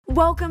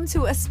Welcome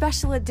to a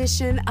special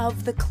edition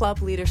of the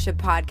Club Leadership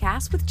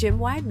Podcast with Jim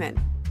Weidman,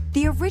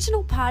 the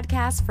original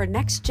podcast for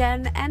Next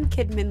Gen and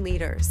Kidmin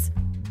leaders.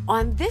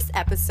 On this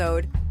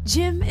episode,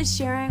 Jim is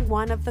sharing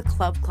one of the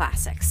club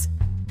classics.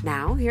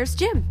 Now, here's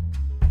Jim.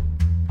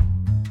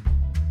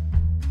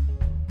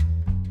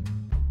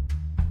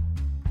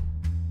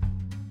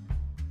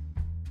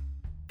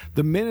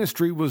 The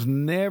ministry was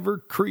never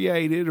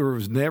created or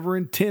was never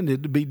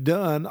intended to be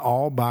done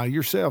all by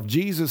yourself.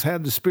 Jesus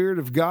had the Spirit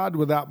of God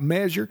without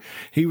measure.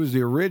 He was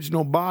the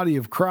original body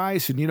of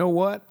Christ. And you know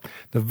what?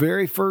 The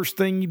very first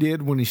thing he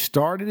did when he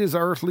started his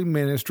earthly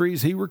ministry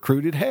is he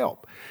recruited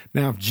help.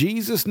 Now, if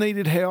Jesus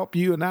needed help,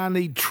 you and I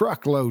need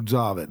truckloads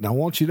of it. And I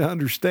want you to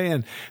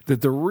understand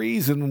that the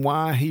reason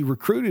why he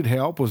recruited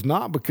help was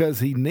not because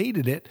he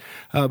needed it,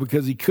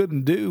 because he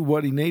couldn't do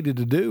what he needed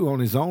to do on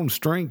his own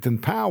strength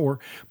and power,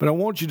 but I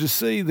want you to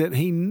see that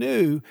he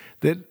knew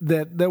that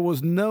there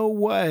was no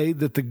way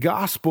that the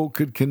gospel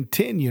could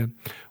continue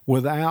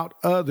without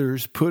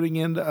others putting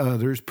into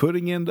others,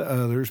 putting into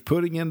others,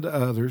 putting into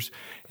others.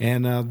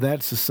 And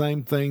that's the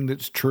same thing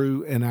that's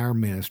true in our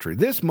ministry.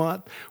 This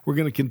month, we're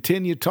going to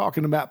continue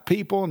talking about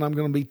people, and I'm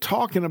going to be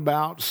talking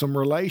about some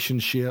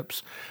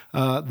relationships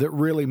that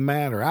really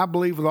matter. I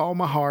believe with all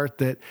my heart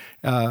that,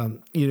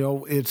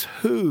 it's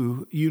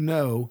who you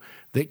know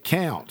that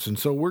counts. And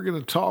so we're going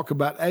to talk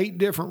about 8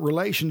 different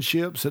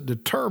relationships that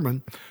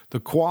determine the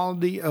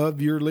quality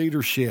of your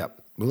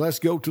leadership. Well, let's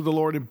go to the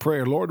Lord in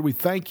prayer. Lord, we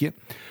thank you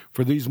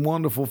for these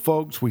wonderful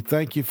folks. We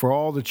thank you for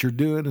all that you're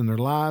doing in their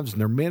lives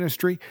and their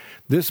ministry.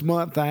 This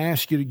month, I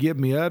ask you to give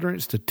me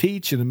utterance to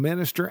teach and to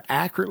minister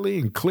accurately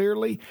and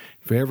clearly.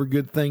 For every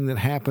good thing that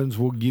happens,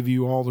 we'll give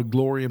you all the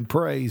glory and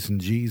praise in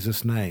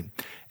Jesus' name.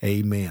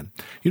 Amen.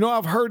 You know,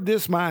 I've heard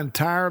this my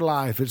entire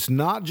life. It's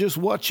not just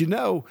what you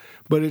know,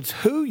 but it's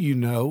who you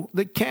know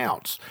that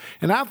counts.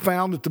 And I've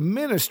found that the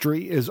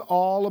ministry is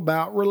all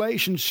about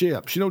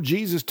relationships. You know,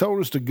 Jesus told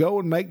us to go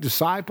and make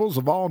disciples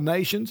of all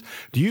nations.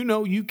 Do you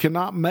know you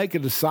cannot make a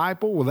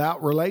disciple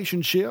without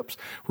relationships?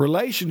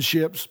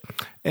 Relationships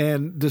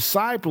and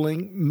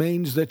discipling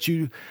means that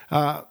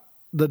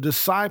the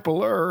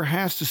discipler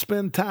has to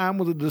spend time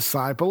with the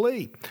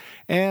disciplee.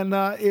 And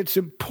it's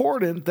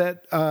important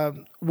that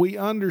we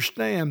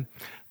understand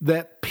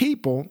that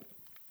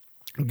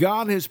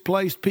God has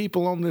placed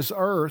people on this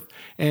earth,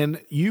 and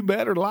you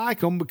better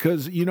like them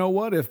because you know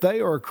what? If they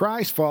are a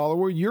Christ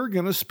follower, you're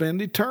going to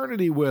spend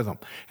eternity with them.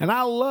 And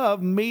I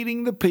love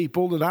meeting the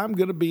people that I'm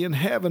going to be in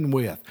heaven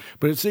with.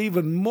 But it's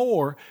even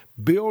more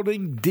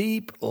building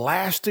deep,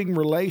 lasting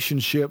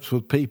relationships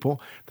with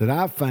people that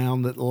I've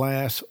found that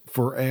last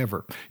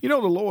forever. You know,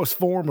 the lowest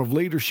form of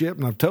leadership,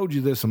 and I've told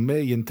you this a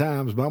million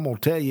times, but I'm going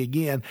to tell you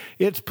again,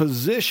 it's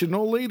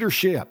positional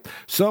leadership.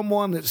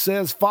 Someone that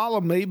says, follow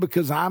me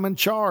because I'm in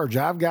charge.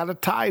 I've got a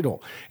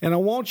title. And I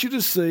want you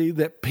to see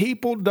that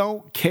people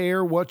don't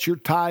care what your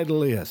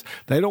title is.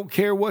 They don't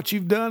care what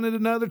you've done at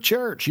another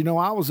church. You know,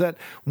 I was at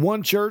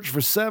one church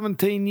for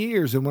 17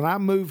 years, and when I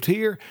moved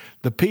here,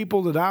 the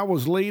people that I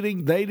was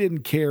leading, they didn't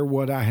care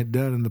what I had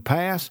done in the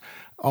past.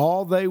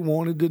 All they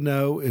wanted to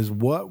know is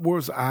what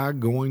was I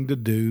going to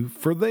do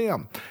for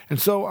them. And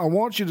so I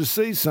want you to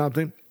see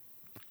something.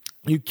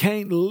 You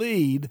can't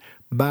lead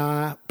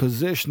by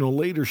positional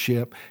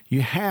leadership.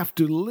 You have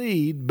to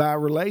lead by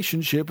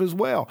relationship as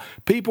well.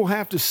 People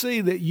have to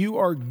see that you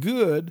are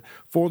good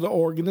for the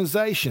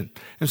organization.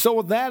 And so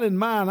with that in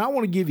mind, I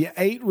want to give you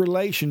 8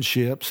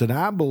 relationships that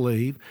I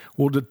believe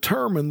will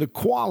determine the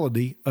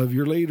quality of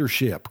your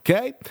leadership,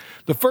 okay?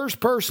 The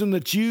first person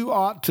that you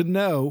ought to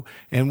know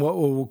and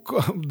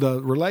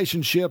the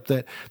relationship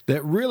that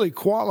really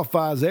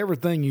qualifies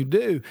everything you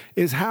do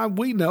is how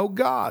we know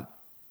God.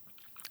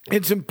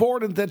 It's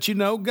important that you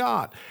know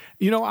God.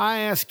 You know, I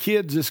ask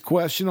kids this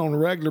question on a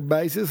regular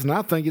basis, and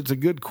I think it's a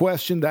good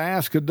question to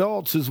ask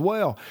adults as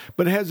well.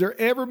 But has there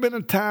ever been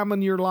a time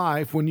in your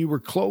life when you were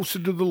closer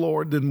to the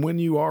Lord than when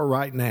you are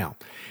right now?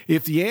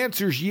 If the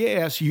answer is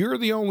yes, you're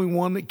the only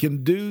one that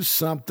can do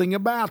something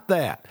about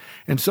that.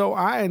 And so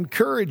I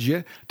encourage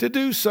you to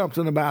do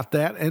something about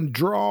that and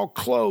draw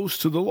close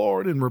to the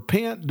Lord and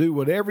repent, do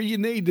whatever you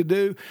need to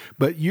do.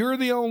 But you're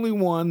the only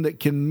one that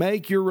can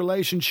make your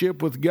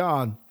relationship with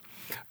God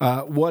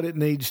what it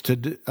needs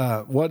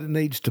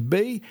to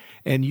be,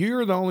 and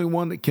you're the only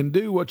one that can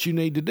do what you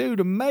need to do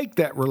to make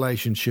that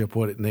relationship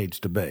what it needs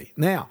to be.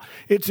 Now,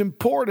 it's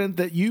important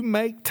that you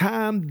make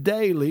time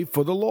daily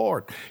for the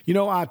Lord. You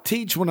know,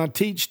 when I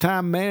teach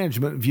time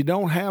management, if you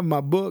don't have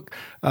my book,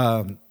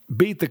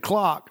 Beat the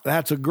Clock,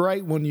 that's a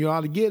great one. You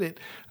ought to get it.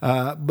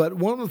 But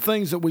one of the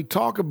things that we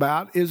talk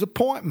about is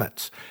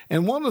appointments.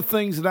 And one of the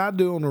things that I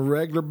do on a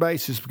regular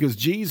basis, because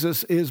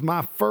Jesus is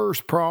my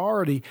first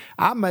priority,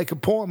 I make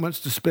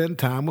appointments to spend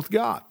time with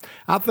God.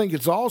 I think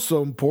it's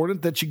also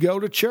important that you go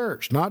to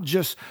church, not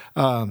just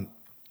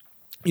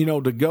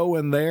to go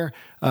in there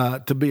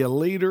to be a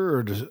leader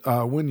or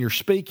to, when you're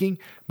speaking.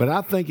 But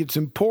I think it's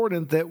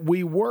important that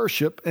we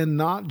worship and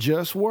not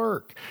just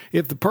work.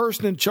 If the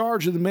person in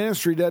charge of the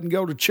ministry doesn't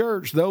go to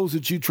church, those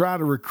that you try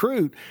to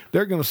recruit,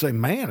 they're going to say,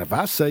 man, if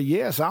I say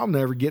yes, I'll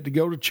never get to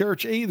go to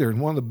church either. And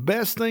one of the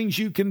best things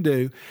you can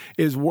do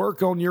is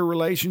work on your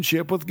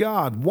relationship with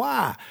God.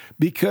 Why?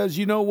 Because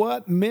you know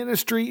what?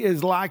 Ministry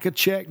is like a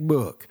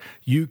checkbook.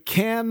 You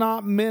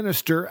cannot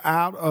minister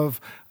out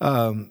of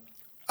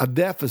a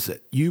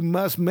deficit. You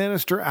must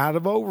minister out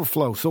of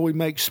overflow. So we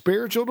make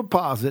spiritual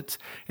deposits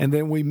and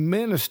then we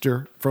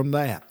minister from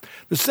that.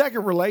 The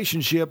second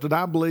relationship that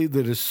I believe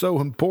that is so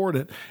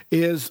important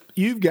is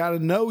you've got to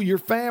know your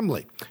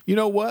family. You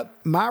know what?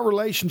 My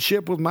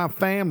relationship with my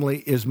family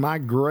is my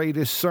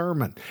greatest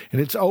sermon, and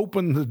it's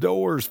opened the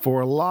doors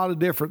for a lot of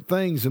different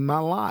things in my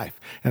life.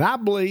 And I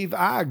believe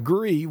I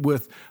agree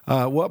with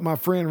what my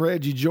friend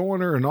Reggie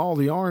Joyner and all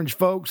the orange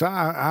folks.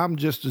 I'm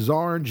just as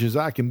orange as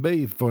I can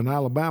be for an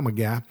Alabama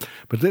guy.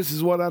 But this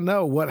is what I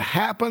know. What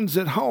happens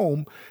at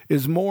home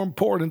is more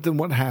important than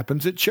what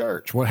happens at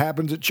church. What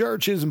happens at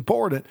church is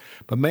important,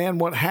 but man,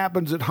 what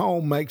happens at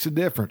home makes a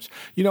difference.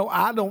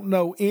 I don't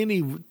know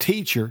any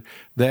teacher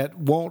that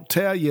won't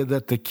tell you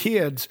that the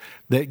kids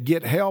that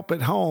get help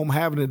at home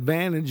have an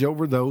advantage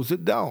over those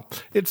that don't.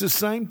 It's the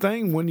same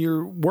thing when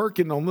you're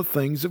working on the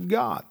things of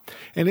God.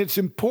 And it's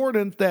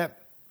important that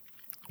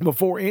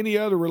before any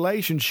other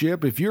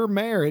relationship, if you're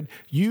married,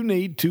 you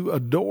need to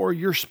adore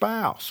your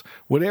spouse.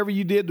 Whatever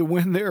you did to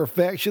win their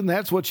affection,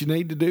 that's what you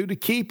need to do to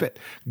keep it.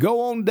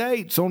 Go on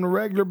dates on a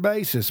regular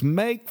basis.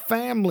 Make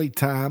family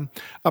time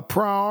a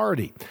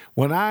priority.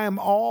 When I am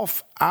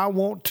off, I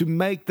want to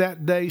make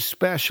that day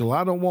special.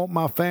 I don't want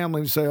my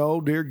family to say,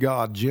 oh, dear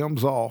God,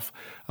 Jim's off.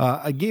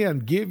 Again,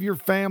 give your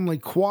family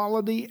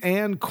quality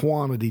and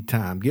quantity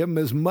time. Give them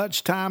as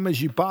much time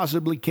as you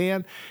possibly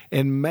can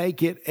and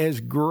make it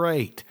as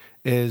great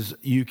as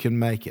you can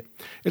make it.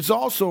 It's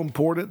also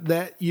important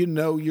that you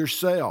know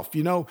yourself.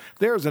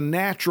 There's a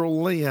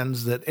natural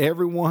lens that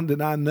everyone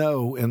that I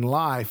know in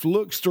life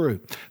looks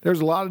through. There's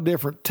a lot of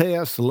different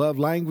tests, the Love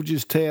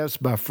Languages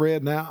test by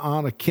Fred and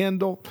Anna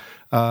Kendall.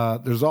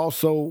 There's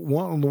also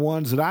one of the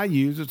ones that I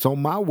use. It's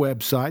on my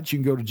website. You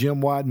can go to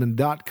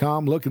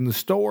jimwideman.com, look in the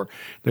store.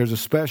 There's a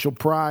special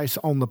price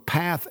on the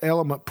Path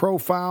Element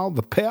Profile,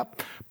 the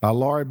PEP, by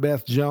Laurie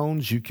Beth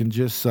Jones. You can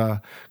just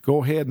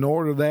go ahead and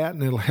order that,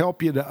 and it'll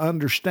help you to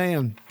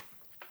understand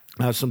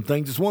some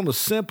things. It's one of the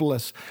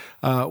simplest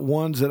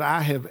ones that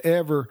I have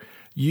ever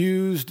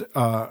used.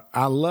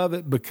 I love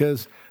it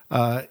because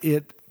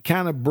it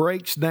kind of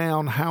breaks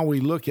down how we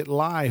look at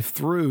life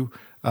through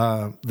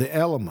the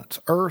elements.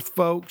 Earth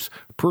folks,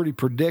 pretty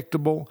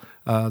predictable.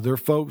 They're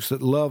folks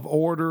that love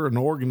order and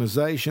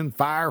organization.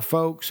 Fire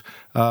folks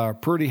are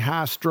pretty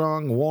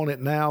high-strung, want it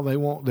now.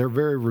 They're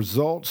very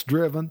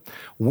results-driven.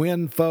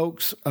 Wind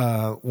folks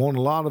want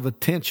a lot of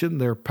attention.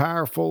 They're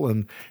powerful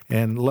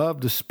and love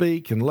to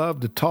speak and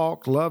love to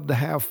talk, love to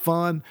have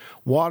fun.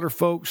 Water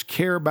folks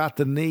care about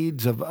the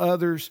needs of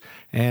others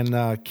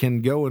and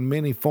can go in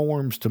many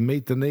forms to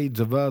meet the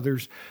needs of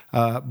others.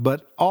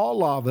 But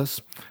all of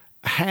us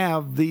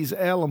have these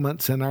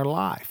elements in our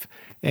life.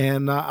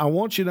 And I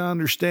want you to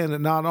understand that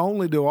not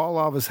only do all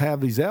of us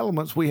have these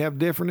elements, we have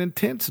different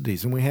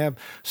intensities. And we have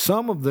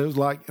some of those,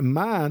 like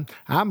mine,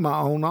 I'm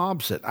my own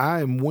opposite. I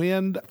am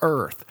wind,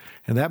 earth.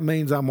 And that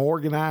means I'm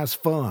organized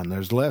fun.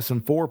 There's less than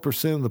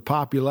 4% of the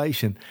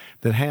population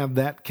that have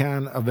that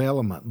kind of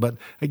element. But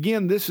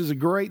again, this is a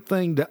great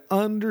thing to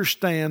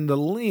understand the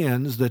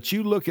lens that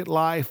you look at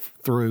life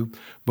through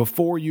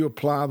before you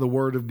apply the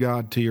Word of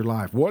God to your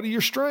life. What are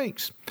your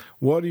strengths?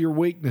 What are your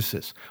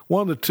weaknesses?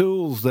 One of the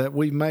tools that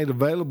we've made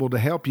available to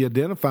help you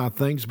identify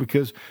things,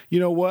 because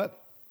you know what?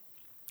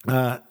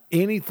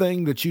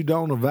 Anything that you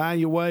don't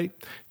evaluate,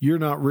 you're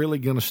not really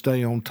going to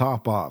stay on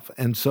top of.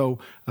 And so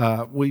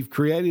we've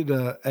created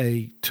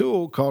a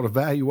tool called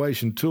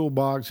Evaluation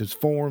Toolbox. It's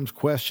forms,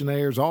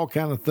 questionnaires, all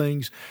kind of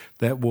things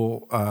that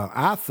will,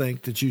 I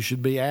think, that you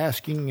should be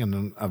asking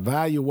and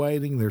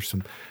evaluating. There's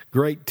some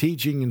great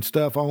teaching and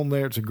stuff on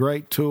there. It's a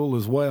great tool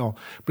as well.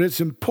 But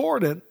it's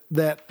important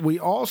that we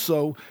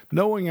also,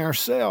 knowing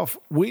ourselves,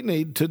 we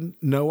need to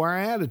know our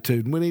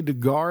attitude. We need to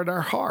guard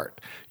our heart.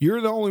 You're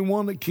the only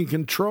one that can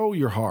control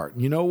your heart.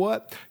 And you know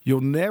what?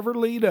 You'll never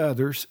lead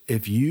others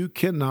if you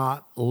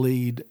cannot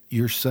lead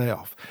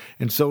yourself.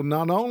 And so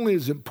not only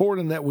is it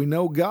important that we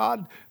know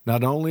God,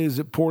 not only is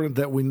it important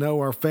that we know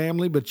our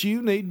family, but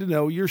you need to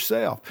know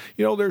yourself.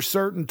 There's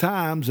certain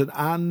times that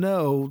I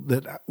know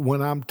that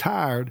when I'm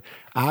tired,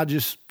 I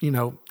just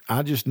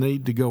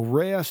need to go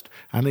rest.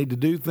 I need to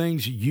do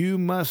things. You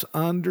must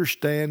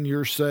understand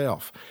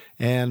yourself.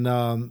 And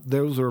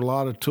those are a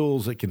lot of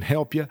tools that can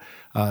help you.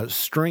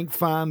 Strength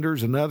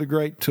Finder's another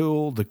great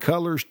tool. The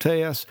Colors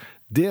Test.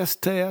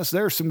 DISC test.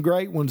 There's some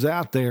great ones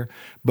out there,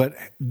 but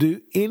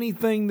do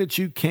anything that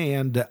you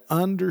can to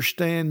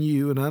understand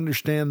you and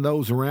understand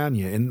those around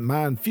you. In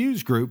my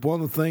Infuse group,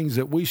 one of the things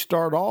that we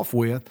start off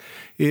with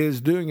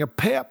is doing a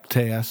PEP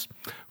test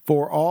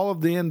for all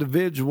of the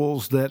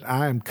individuals that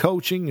I am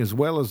coaching, as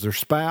well as their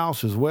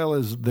spouse, as well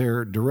as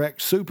their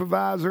direct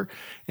supervisor.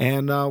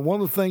 And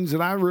one of the things that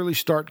I really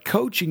start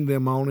coaching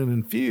them on in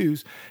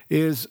Infuse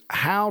is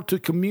how to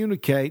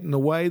communicate in a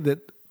way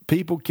that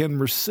people can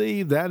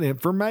receive that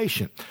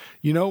information.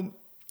 You know,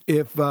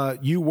 if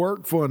you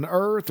work for an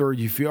earth, or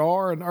if you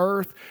are an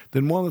earth,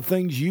 then one of the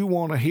things you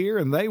want to hear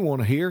and they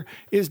want to hear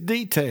is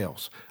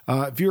details.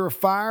 If you're a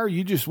fire,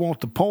 you just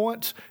want the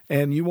points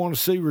and you want to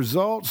see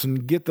results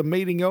and get the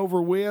meeting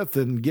over with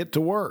and get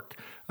to work.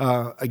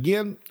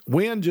 Again,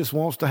 wind just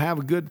wants to have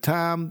a good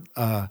time.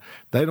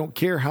 They don't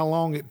care how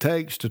long it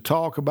takes to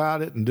talk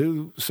about it and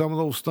do some of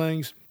those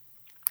things.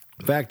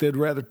 In fact, they'd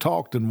rather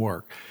talk than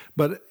work.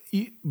 But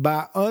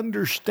by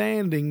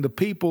understanding the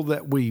people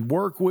that we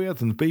work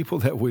with and the people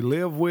that we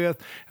live with,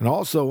 and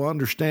also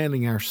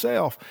understanding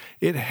ourselves,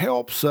 it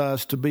helps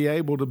us to be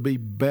able to be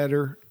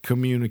better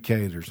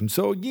communicators. And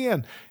so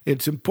again,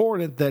 it's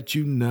important that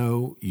you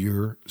know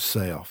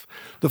yourself.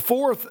 The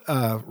fourth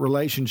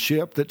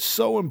relationship that's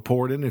so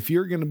important, if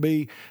you're going to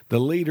be the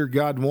leader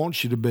God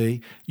wants you to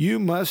be, you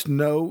must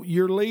know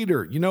your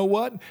leader. You know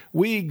what?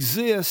 We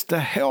exist to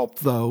help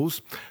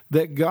those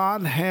that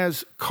God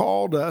has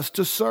called us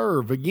to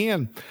serve.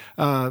 Again,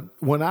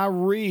 when I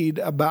read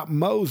about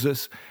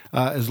Moses,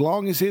 as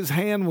long as his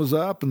hand was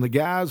up and the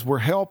guys were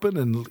helping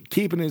and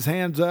keeping his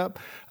hands up,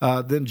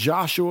 then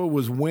Joshua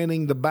was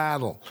winning the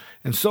battle.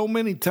 And so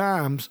many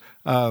times,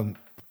 the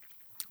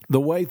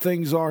way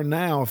things are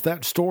now, if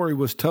that story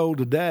was told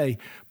today,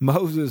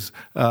 Moses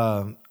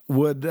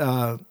would,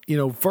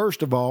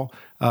 first of all,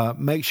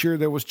 make sure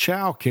there was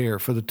child care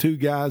for the two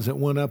guys that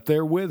went up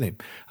there with him.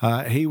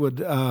 He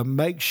would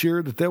make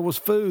sure that there was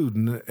food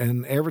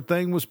and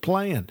everything was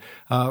planned.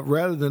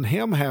 Rather than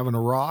him having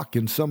a rock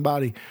and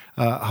somebody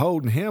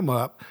holding him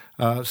up,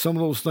 some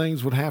of those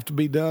things would have to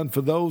be done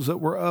for those that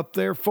were up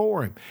there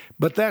for him.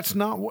 But that's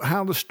not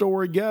how the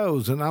story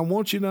goes. And I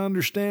want you to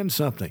understand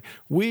something.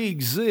 We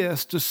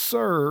exist to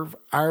serve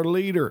our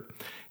leader.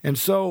 And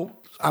so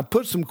I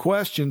put some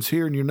questions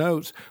here in your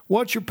notes.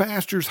 What's your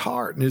pastor's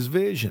heart and his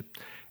vision?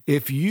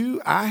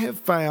 I have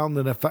found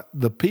that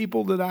the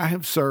people that I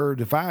have served,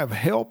 if I have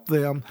helped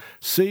them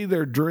see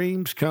their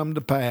dreams come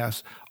to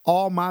pass,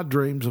 all my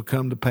dreams will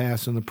come to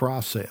pass in the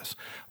process.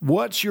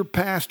 What's your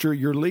pastor,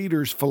 your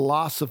leader's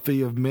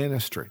philosophy of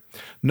ministry?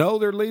 Know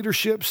their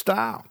leadership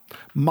style.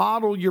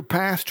 Model your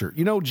pastor.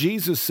 You know,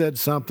 Jesus said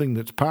something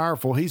that's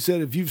powerful. He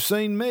said, if you've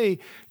seen me,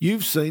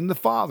 you've seen the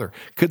Father.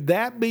 Could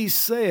that be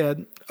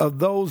said of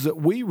those that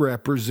we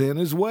represent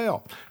as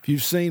well? If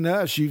you've seen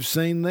us, you've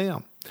seen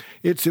them.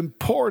 It's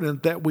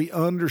important that we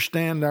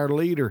understand our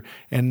leader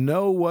and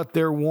know what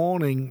they're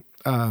wanting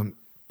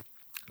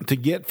to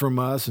get from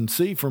us and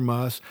see from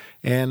us.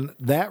 And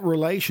that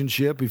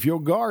relationship, if you'll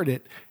guard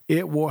it,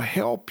 it will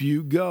help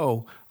you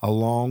go a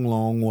long,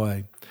 long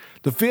way.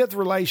 The fifth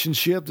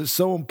relationship that's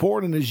so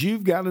important is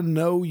you've got to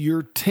know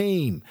your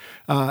team.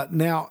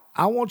 Now,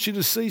 I want you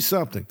to see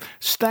something.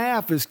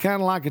 Staff is kind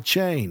of like a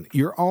chain.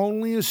 You're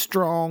only as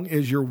strong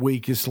as your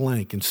weakest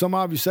link. And some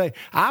of you say,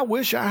 I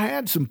wish I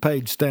had some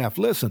paid staff.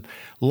 Listen,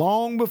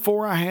 long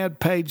before I had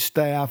paid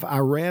staff, I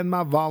ran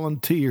my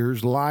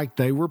volunteers like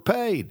they were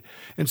paid.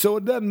 And so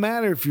it doesn't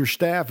matter if your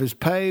staff is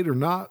paid or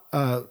not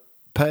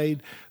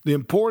paid. The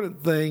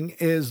important thing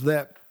is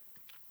that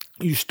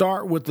you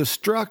start with the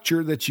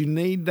structure that you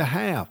need to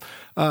have.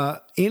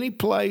 Any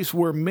place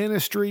where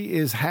ministry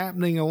is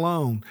happening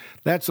alone,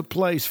 that's a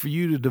place for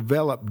you to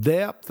develop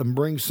depth and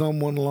bring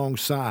someone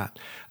alongside.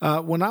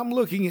 When I'm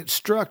looking at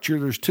structure,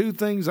 there's two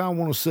things I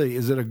want to see.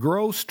 Is it a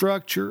growth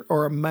structure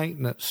or a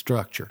maintenance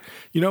structure?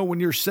 You know, when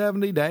you're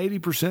 70 to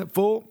 80%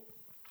 full,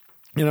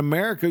 in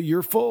America,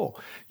 you're full.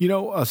 You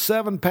know, a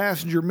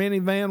 7-passenger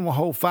minivan will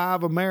hold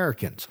 5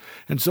 Americans.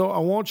 And so I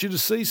want you to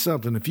see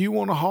something. If you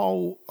want to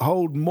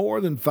hold more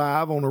than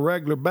 5 on a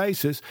regular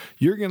basis,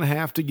 you're going to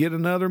have to get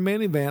another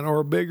minivan or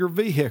a bigger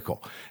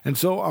vehicle. And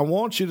so I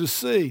want you to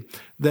see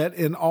that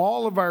in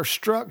all of our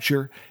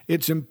structure,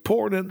 it's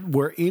important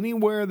where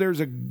anywhere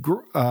there's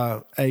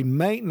a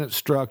maintenance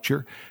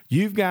structure,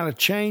 you've got to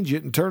change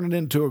it and turn it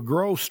into a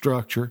growth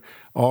structure,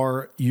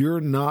 or you're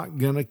not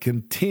going to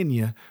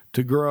continue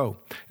to grow.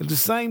 At the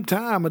same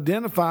time,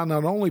 identify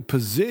not only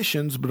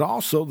positions, but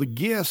also the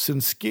gifts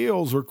and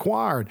skills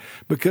required.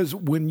 Because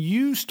when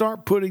you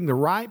start putting the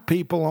right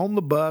people on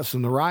the bus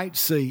and the right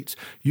seats,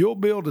 you'll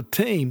build a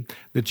team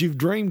that you've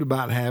dreamed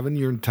about having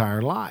your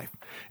entire life.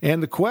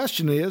 And the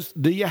question is,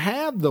 do you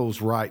have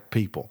those right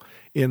people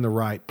in the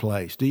right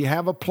place? Do you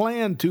have a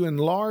plan to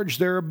enlarge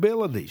their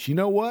abilities? You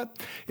know what?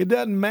 It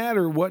doesn't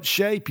matter what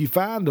shape you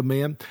find them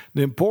in.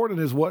 The important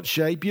is what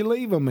shape you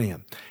leave them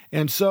in.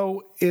 And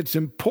so it's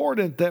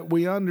important that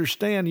we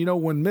understand, you know,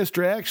 when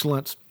Mr.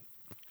 Excellence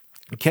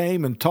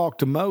came and talked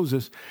to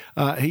Moses,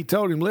 he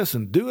told him,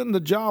 listen, doing the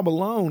job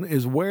alone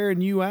is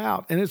wearing you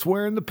out, and it's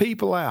wearing the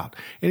people out.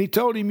 And he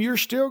told him, you're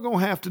still going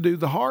to have to do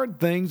the hard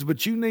things,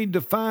 but you need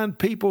to find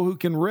people who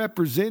can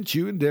represent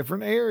you in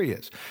different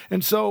areas.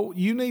 And so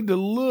you need to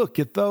look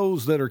at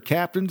those that are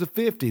captains of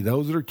 50,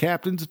 those that are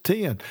captains of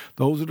 10,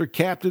 those that are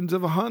captains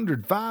of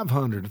 100,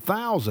 500,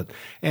 1,000,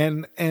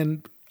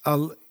 and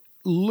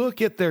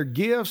look at their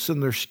gifts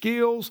and their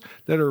skills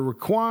that are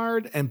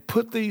required and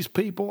put these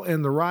people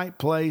in the right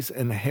place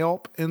and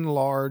help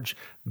enlarge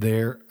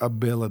their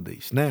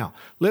abilities. Now,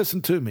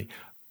 listen to me.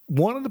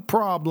 One of the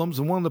problems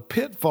and one of the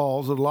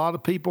pitfalls that a lot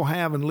of people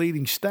have in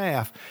leading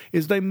staff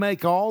is they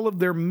make all of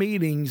their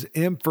meetings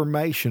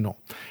informational.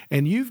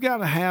 And you've got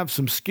to have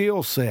some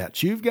skill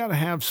sets. You've got to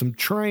have some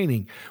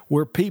training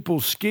where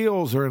people's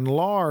skills are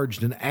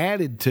enlarged and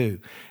added to.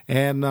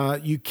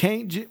 And you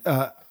can't...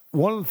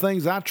 One of the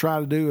things I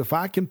try to do, if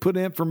I can put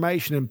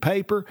information in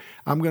paper,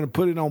 I'm going to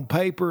put it on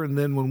paper, and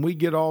then when we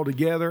get all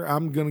together,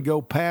 I'm going to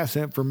go pass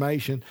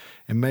information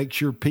and make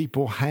sure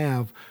people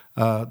have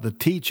the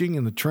teaching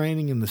and the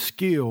training and the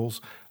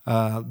skills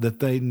that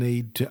they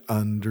need to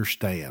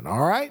understand.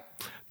 All right?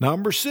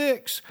 Number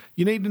 6,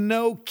 you need to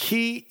know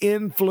key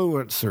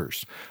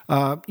influencers.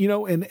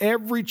 In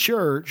every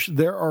church,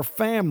 there are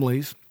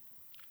families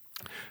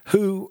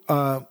who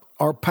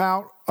are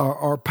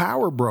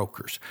power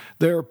brokers.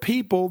 There are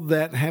people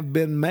that have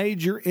been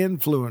major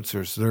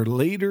influencers. They're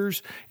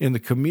leaders in the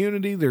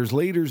community. There's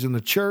leaders in the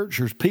church.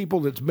 There's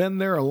people that's been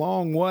there a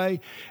long way.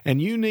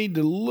 And you need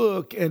to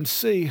look and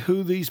see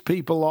who these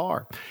people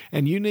are.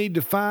 And you need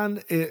to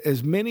find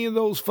as many of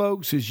those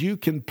folks as you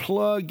can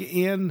plug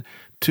in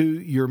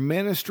to your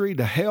ministry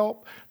to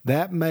help.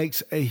 That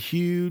makes a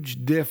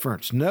huge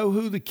difference. Know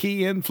who the key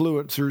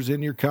influencers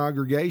in your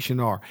congregation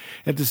are.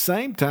 At the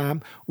same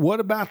time, what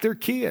about their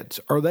kids?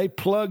 Are they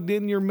plugged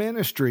in your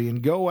ministry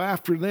and go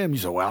after them? You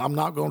say, well, I'm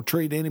not going to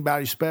treat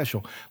anybody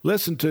special.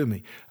 Listen to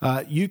me.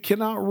 You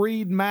cannot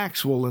read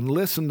Maxwell and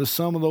listen to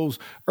some of those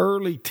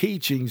early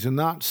teachings and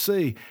not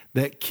see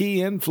that key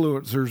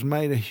influencers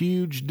made a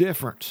huge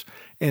difference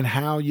in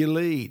how you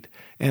lead.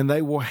 And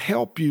they will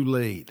help you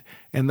lead.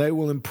 And they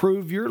will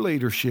improve your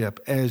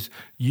leadership as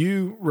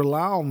you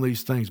rely on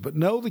these things. But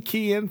know the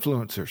key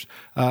influencers.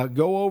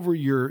 Go over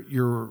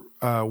your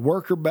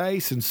worker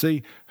base and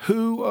see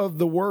who of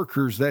the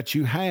workers that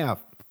you have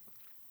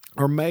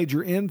are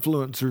major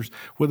influencers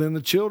within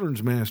the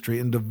children's ministry,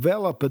 and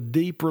develop a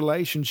deep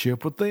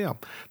relationship with them.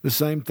 The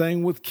same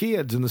thing with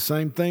kids, and the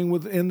same thing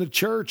within the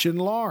church in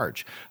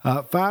large.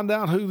 Find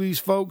out who these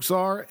folks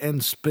are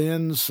and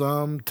spend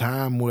some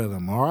time with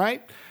them. All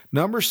right?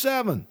 Number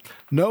 7,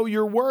 know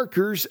your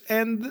workers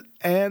and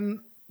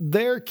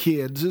their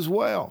kids as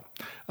well.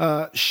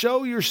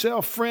 Show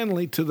yourself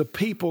friendly to the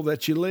people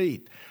that you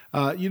lead.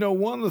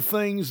 One of the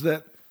things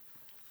that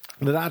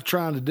I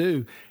try to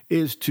do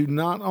is to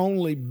not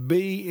only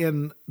be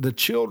in the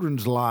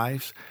children's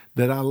lives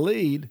that I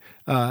lead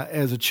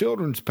as a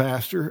children's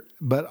pastor,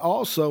 but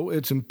also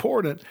it's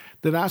important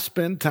that I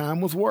spend time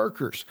with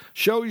workers.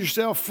 Show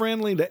yourself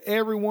friendly to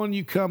everyone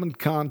you come in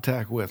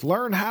contact with.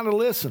 Learn how to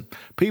listen.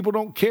 People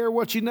don't care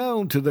what you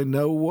know until they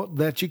know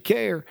that you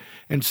care.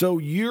 And so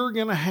you're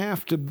going to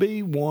have to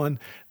be one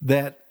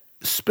that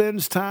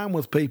spends time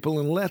with people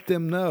and let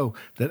them know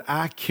that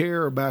I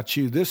care about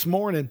you. This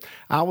morning,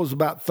 I was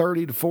about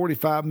 30 to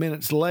 45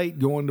 minutes late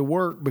going to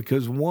work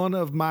because one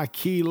of my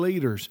key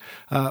leaders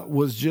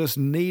was just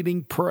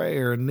needing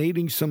prayer and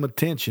needing some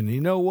attention.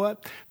 You know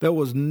what? There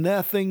was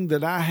nothing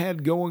that I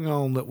had going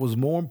on that was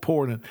more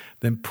important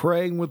than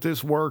praying with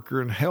this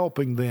worker and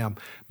helping them,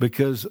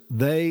 because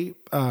they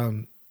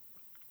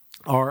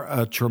are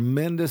a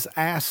tremendous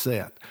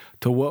asset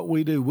to what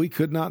we do. We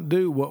could not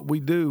do what we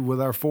do with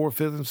our 4th,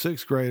 5th, and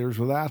 6th graders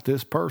without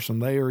this person.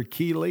 They are a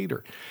key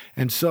leader.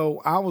 And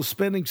so I was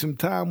spending some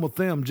time with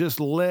them,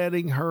 just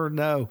letting her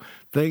know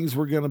things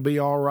were going to be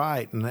all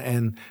right.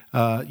 And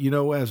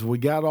as we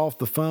got off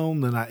the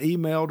phone, then I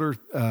emailed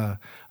her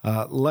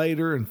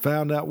later and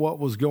found out what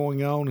was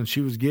going on. And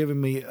she was giving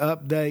me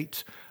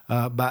updates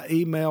by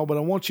email. But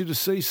I want you to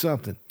see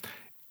something.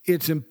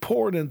 It's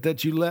important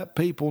that you let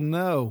people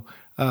know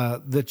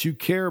that you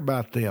care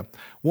about them.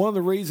 One of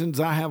the reasons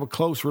I have a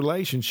close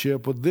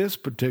relationship with this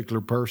particular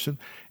person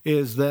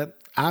is that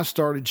I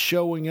started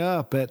showing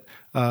up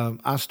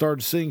I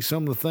started seeing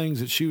some of the things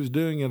that she was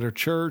doing at her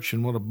church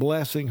and what a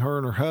blessing her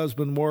and her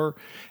husband were.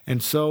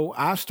 And so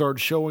I started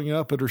showing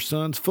up at her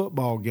son's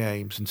football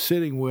games and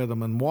sitting with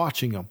them and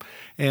watching them.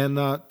 And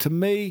to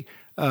me,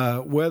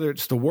 whether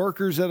it's the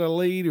workers that I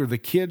lead or the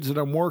kids that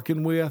I'm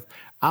working with,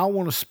 I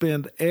want to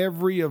spend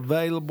every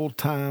available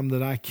time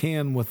that I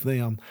can with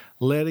them,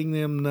 letting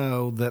them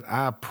know that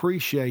I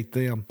appreciate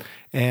them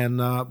and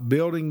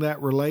building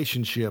that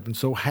relationship. And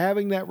so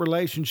having that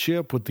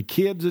relationship with the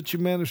kids that you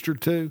minister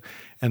to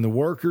and the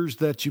workers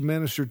that you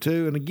minister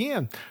to, and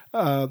again,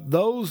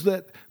 those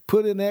that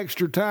put in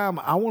extra time,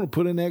 I want to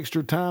put in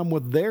extra time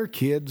with their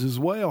kids as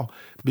well,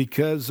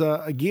 because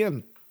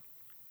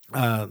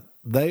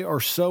they are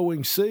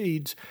sowing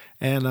seeds,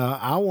 and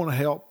I want to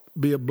help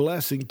be a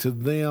blessing to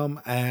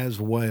them as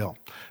well.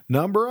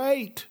 Number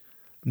 8,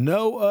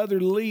 know other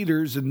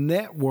leaders and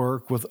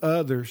network with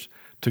others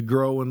to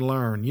grow and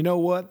learn. You know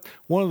what?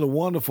 One of the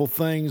wonderful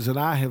things that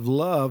I have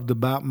loved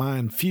about my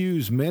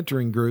Infuse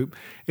mentoring group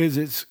is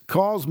it's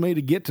caused me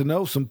to get to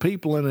know some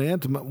people in an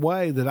intimate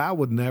way that I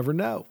would never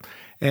know.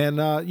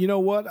 And you know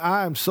what?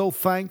 I am so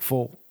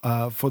thankful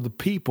for the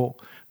people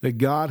that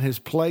God has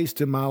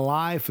placed in my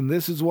life, and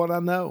this is what I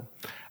know.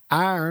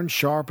 Iron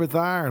sharpeth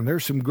iron.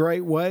 There's some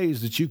great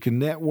ways that you can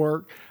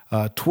network.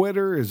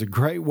 Twitter is a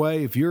great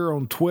way. If you're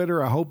on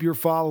Twitter, I hope you're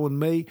following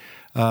me.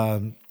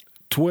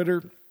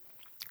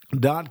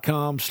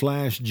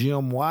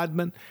 Twitter.com/Jim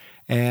Wideman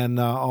and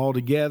all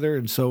together.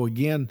 And so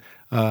again,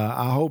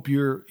 I hope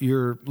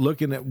you're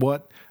looking at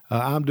what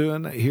I'm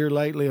doing here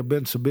lately. I've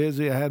been so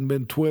busy. I hadn't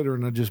been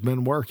Twittering. I've just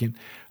been working.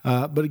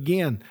 But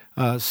again,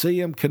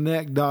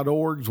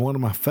 cmconnect.org is one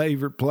of my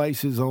favorite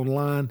places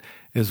online,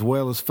 as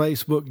well as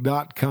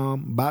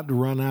Facebook.com. About to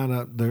run out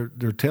of,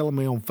 they're telling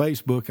me on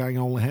Facebook I can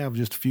only have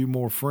just a few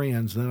more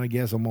friends. Then I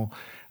guess I'm going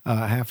to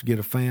have to get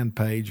a fan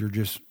page or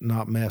just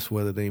not mess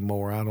with it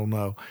anymore. I don't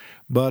know.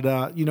 But,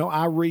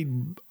 I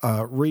read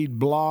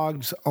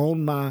blogs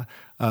on my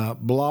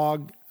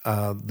blog.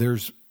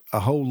 There's a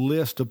whole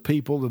list of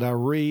people that I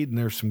read, and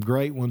there's some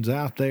great ones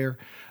out there.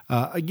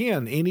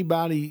 Again,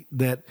 anybody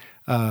that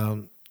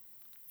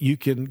you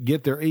can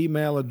get their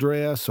email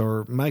address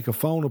or make a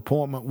phone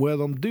appointment with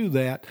them, do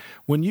that.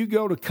 When you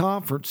go to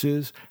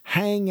conferences,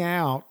 hang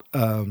out,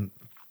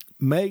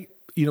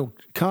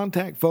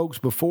 contact folks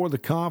before the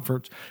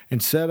conference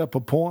and set up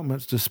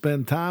appointments to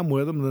spend time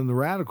with them. Then the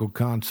radical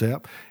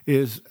concept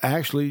is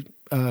actually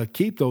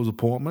keep those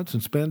appointments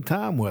and spend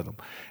time with them.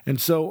 And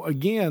so,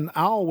 again,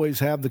 I always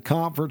have the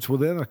conference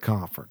within a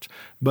conference.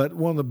 But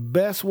one of the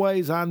best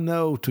ways I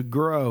know to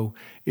grow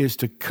is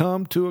to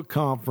come to a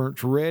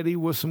conference ready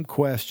with some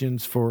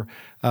questions for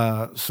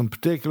some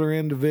particular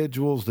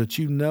individuals that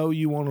you know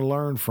you want to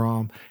learn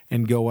from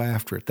and go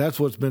after it. That's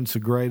what's been so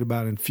great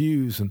about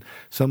Infuse and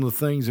some of the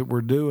things that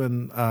we're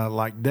doing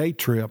like Day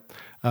Trip,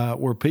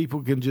 where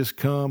people can just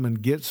come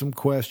and get some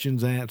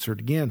questions answered.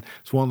 Again,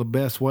 it's one of the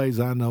best ways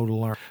I know to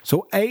learn.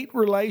 So 8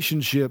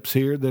 relationships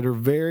here that are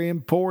very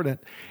important,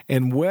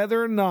 and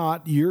whether or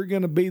not you're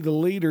going to be the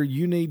leader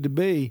you need to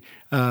be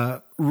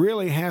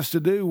really has to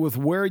do with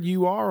where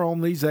you are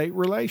on these 8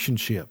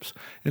 relationships.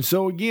 And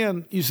so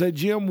again, you say,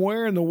 Jim,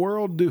 where in the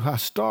world do I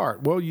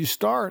start? Well, you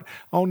start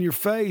on your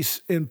face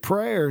in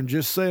prayer and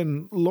just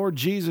saying, Lord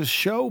Jesus,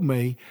 show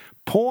me,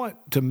 point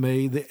to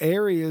me the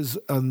areas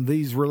of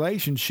these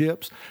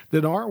relationships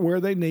that aren't where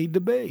they need to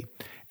be.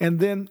 And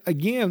then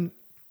again,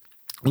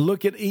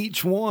 look at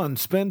each one,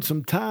 spend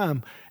some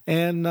time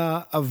and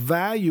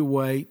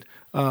evaluate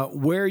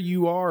where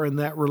you are in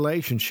that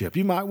relationship.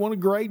 You might want to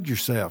grade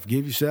yourself,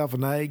 give yourself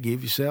an A,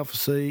 give yourself a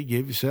C,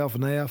 give yourself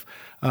an F.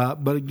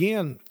 But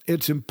again,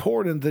 it's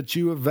important that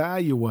you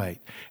evaluate.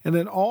 And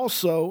then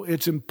also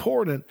it's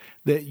important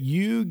that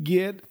you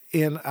get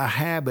in a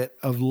habit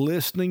of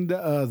listening to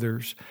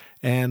others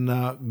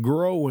and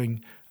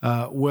growing,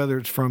 whether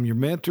it's from your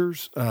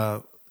mentors,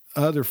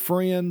 other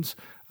friends,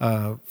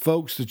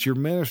 folks that you're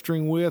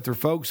ministering with, or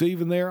folks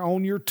even there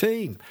on your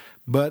team.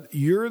 But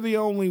you're the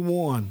only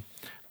one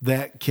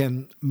that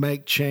can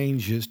make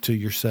changes to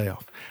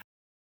yourself.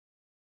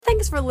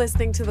 Thanks for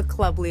listening to the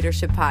Club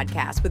Leadership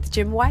Podcast with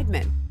Jim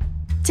Wideman.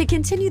 To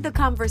continue the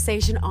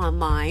conversation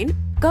online,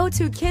 go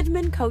to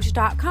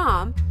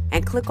kidmancoach.com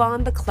and click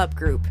on the club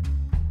group.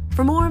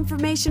 For more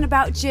information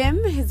about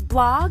Jim, his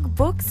blog,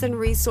 books, and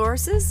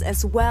resources,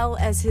 as well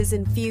as his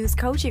Infuse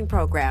coaching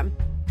program,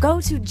 go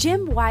to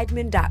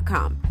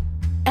jimwideman.com.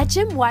 At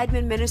Jim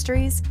Wideman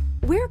Ministries,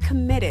 we're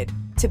committed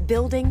to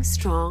building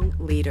strong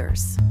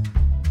leaders.